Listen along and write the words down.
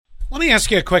Let me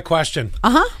ask you a quick question.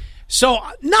 Uh-huh. So,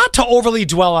 not to overly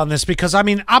dwell on this, because I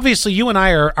mean, obviously, you and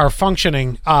I are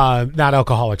functioning, not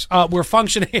alcoholics. We're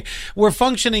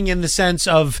functioning in the sense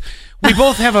of we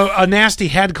both have a nasty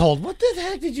head cold. What the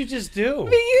heck did you just do?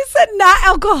 You said not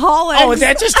alcoholics. Oh,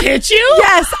 that just hit you?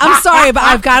 Yes, I'm sorry, but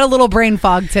I've got a little brain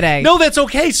fog today. No, that's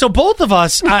okay. So both of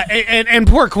us, and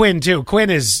poor Quinn too. Quinn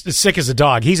is sick as a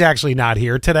dog. He's actually not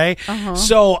here today. Uh-huh.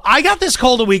 So I got this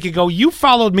cold a week ago. You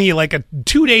followed me like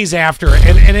 2 days after,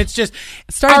 and it's just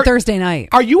started Thursday night.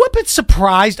 Are you a bit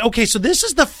surprised? Okay, so this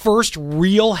is the first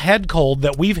real head cold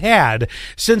that we've had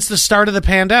since the start of the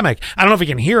pandemic. I don't know if you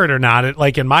can hear it or not,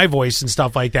 like in my voice and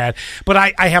stuff like that. But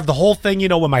I have the whole thing,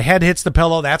 when my head hits the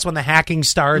pillow, that's when the hacking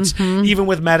starts, even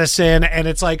with medicine. And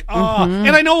it's like,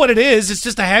 and I know what it is. It's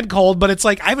just a head cold, but it's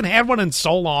like, I haven't had one in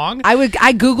so long. I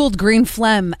Googled green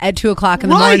phlegm at 2:00 in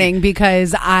the morning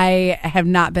because I have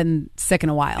not been sick in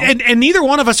a while. And neither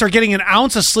one of us are getting an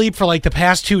ounce of sleep for like the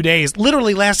past 2 days.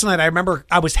 Literally last night, I remember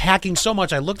I was hacking so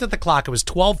much. I looked at the clock. It was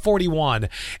 12:41,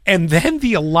 and then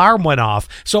the alarm went off.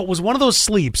 So it was one of those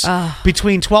sleeps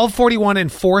between 12:41 and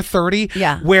 4:30.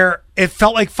 Yeah. Where it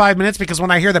felt like 5 minutes, because when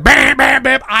I hear the bam, bam,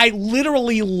 bam, I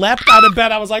literally leapt out of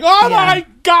bed. I was like, oh my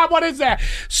God, what is that?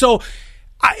 So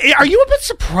are you a bit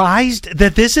surprised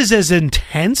that this is as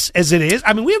intense as it is?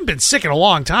 I mean, we haven't been sick in a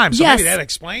long time, so maybe that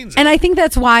explains it. And I think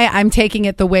that's why I'm taking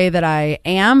it the way that I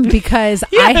am, because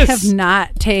I have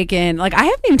not taken, I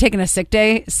haven't even taken a sick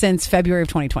day since February of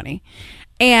 2020.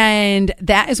 And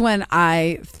that is when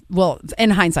in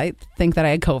hindsight, think that I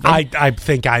had COVID. I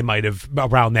think I might have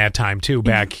around that time too,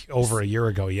 back over a year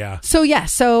ago. Yeah. So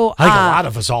I think a lot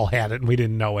of us all had it and we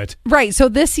didn't know it. Right. So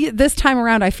this time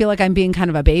around, I feel like I'm being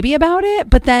kind of a baby about it.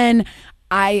 But then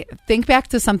I think back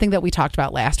to something that we talked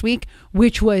about last week,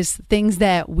 which was things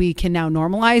that we can now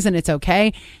normalize and it's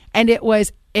okay. And it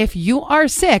was, if you are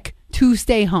sick, to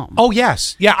stay home. Oh,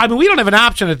 yes. Yeah, I mean, we don't have an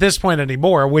option at this point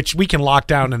anymore, which we can lock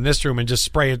down in this room and just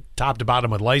spray it top to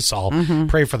bottom with Lysol.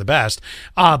 Pray for the best.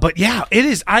 But yeah, it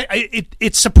is.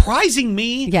 It's surprising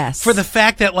me for the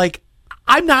fact that,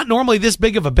 I'm not normally this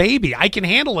big of a baby. I can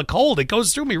handle a cold. It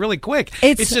goes through me really quick.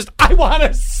 It's just, I want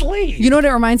to sleep. You know what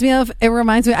it reminds me of? It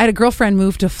reminds me, I had a girlfriend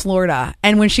move to Florida,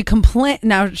 and when she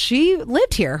now she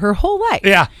lived here her whole life.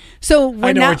 Yeah. So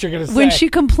I know what you're going to say. When she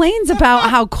complains about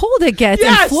how cold it gets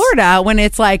in Florida, when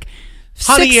it's like,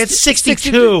 honey, it's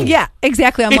 62. Yeah,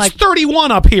 exactly. It's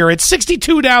 31 up here. It's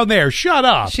 62 down there. Shut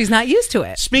up. She's not used to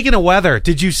it. Speaking of weather,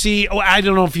 did you see, I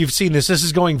don't know if you've seen this. This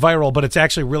is going viral, but it's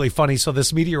actually really funny. So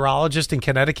this meteorologist in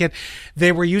Connecticut,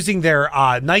 they were using their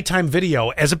nighttime video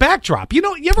as a backdrop. You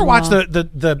ever watch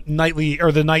the nightly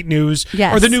or the night news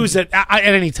or the news at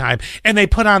any time, and they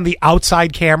put on the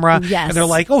outside camera and they're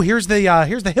like, oh, here's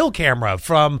the hill camera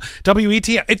from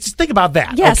WETF. Think about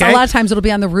that. Yes, okay? A lot of times it'll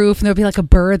be on the roof and the'll be like a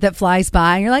bird that flies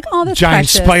by and you're like, oh, that's giant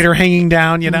precious. Spider hanging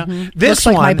down, This looks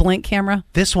like my Blink camera.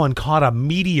 This one caught a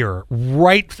meteor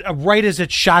right as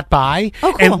it shot by.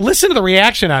 Oh, cool. And listen to the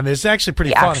reaction on this. It's actually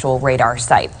pretty fun. The actual radar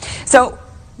site. So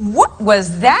what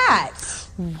was that?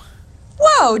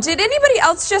 Whoa, did anybody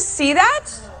else just see that?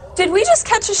 Did we just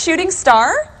catch a shooting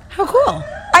star? How cool.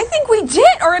 I think we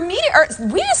did, or a meteor. Or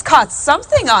we just caught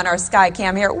something on our sky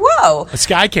cam here. Whoa. A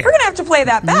sky cam. We're going to have to play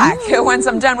that back once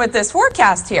I'm done with this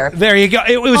forecast here. There you go.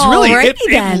 It was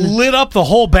it lit up the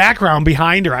whole background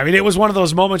behind her. I mean, it was one of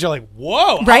those moments you're like,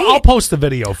 whoa. Right? I'll post the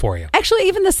video for you. Actually,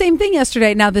 even the same thing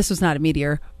yesterday. Now, this was not a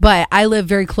meteor, but I live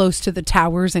very close to the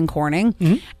towers in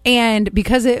Corning. And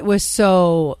because it was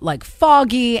so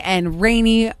foggy and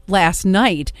rainy last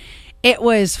night, it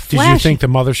was flashing. Did you think the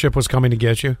mothership was coming to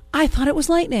get you? I thought it was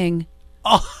lightning.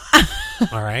 Oh.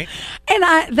 All right.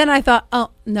 And then I thought, oh,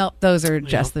 no, those are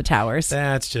just the towers.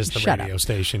 That's just the radio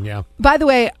station, yeah. By the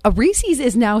way, Reese's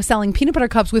is now selling peanut butter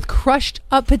cups with crushed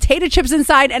up potato chips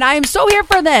inside, and I am so here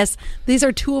for this. These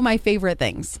are two of my favorite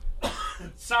things.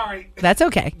 Sorry. That's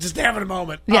okay. Just having a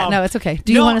moment. Yeah, no, it's okay.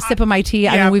 Do you want a sip of my tea?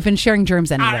 I mean, we've been sharing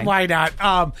germs anyway. Why not?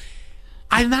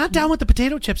 I'm not down with the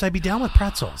potato chips. I'd be down with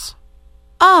pretzels.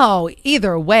 Oh,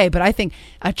 either way, but I think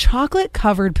a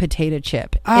chocolate-covered potato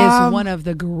chip is one of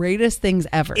the greatest things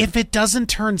ever. If it doesn't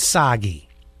turn soggy,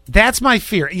 that's my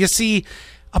fear. You see,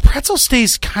 a pretzel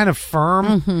stays kind of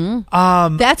firm.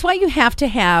 That's why you have to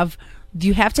have.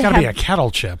 It's got to be a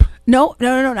kettle chip. No,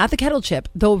 not the kettle chip.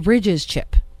 The Ridges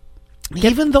chip.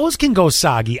 Even those can go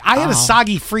soggy. I had a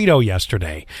soggy Frito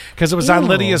yesterday because it was on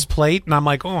Lydia's plate, and I'm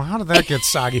like, oh, how did that get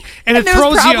soggy? And it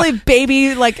throws probably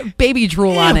you baby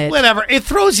drool on it. Whatever. It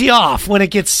throws you off when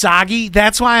it gets soggy.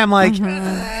 That's why I'm like,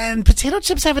 and potato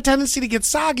chips have a tendency to get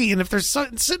soggy, and if they're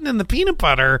sitting in the peanut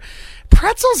butter,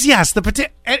 pretzels, yes. The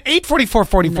potato at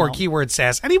 8:44:44 No. keyword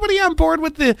sass. Anybody on board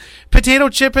with the potato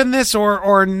chip in this,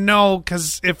 or no?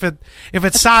 Because if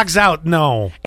it sogs out, no.